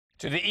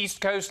To the East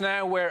Coast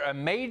now, where a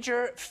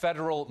major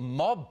federal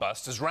mob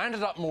bust has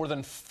rounded up more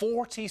than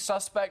 40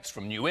 suspects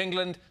from New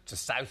England to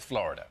South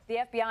Florida. The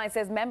FBI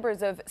says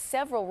members of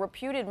several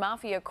reputed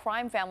mafia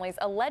crime families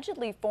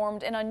allegedly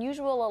formed an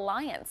unusual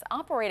alliance,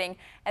 operating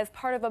as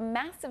part of a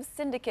massive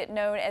syndicate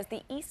known as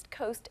the East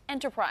Coast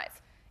Enterprise.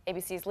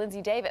 ABC's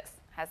Lindsay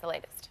Davis has the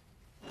latest.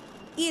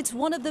 It's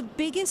one of the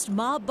biggest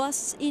mob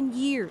busts in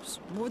years.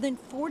 More than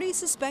 40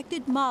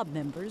 suspected mob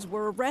members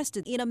were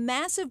arrested in a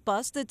massive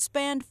bust that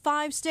spanned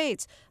 5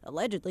 states,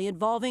 allegedly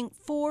involving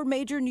 4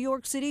 major New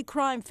York City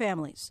crime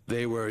families.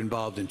 They were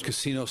involved in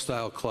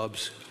casino-style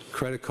clubs,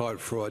 credit card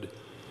fraud,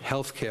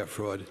 healthcare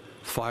fraud,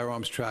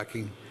 firearms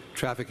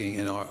trafficking,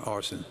 and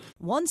arson.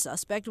 One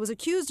suspect was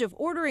accused of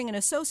ordering an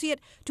associate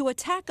to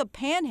attack a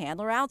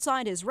panhandler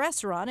outside his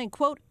restaurant and,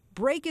 quote,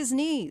 break his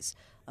knees.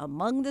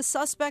 Among the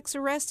suspects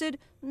arrested,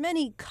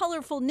 many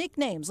colorful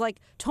nicknames like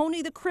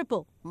Tony the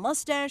Cripple,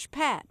 Mustache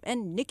Pat,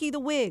 and Nicky the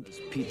Wig.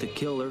 Pete the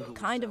Killer.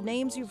 Kind of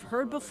names you've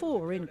heard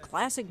before in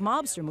classic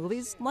mobster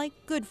movies like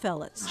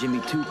Goodfellas.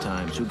 Jimmy Two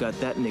Times, who got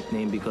that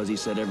nickname because he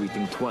said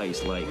everything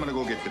twice, like... I'm gonna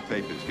go get the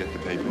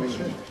papers,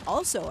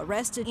 Also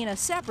arrested in a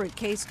separate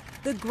case,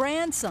 the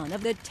grandson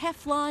of the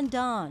Teflon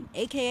Don,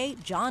 a.k.a.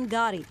 John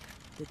Gotti.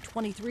 The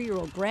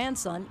 23-year-old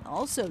grandson,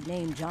 also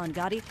named John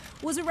Gotti,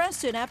 was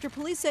arrested after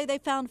police say they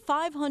found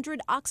 500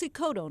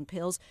 oxycodone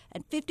pills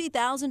and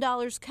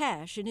 $50,000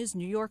 cash in his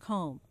New York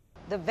home.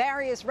 The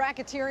various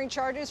racketeering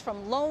charges,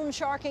 from loan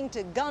sharking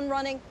to gun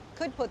running,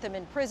 could put them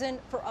in prison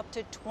for up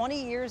to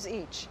 20 years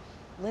each.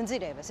 Lindsay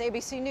Davis,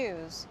 ABC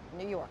News,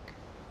 New York.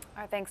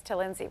 Our thanks to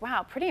Lindsay.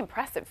 Wow, pretty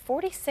impressive.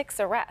 46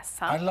 arrests,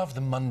 huh? I love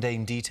the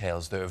mundane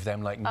details, though, of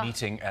them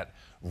meeting at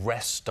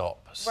rest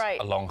stops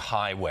along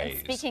highways.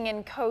 And speaking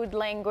in code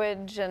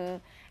language, and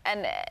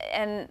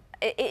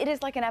it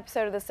is like an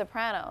episode of The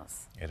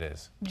Sopranos. It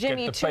is.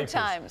 Jimmy Two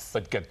Times.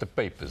 But get the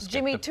papers.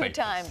 Jimmy Two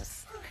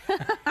Times.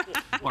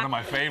 One of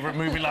my favorite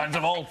movie lines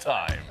of all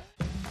time.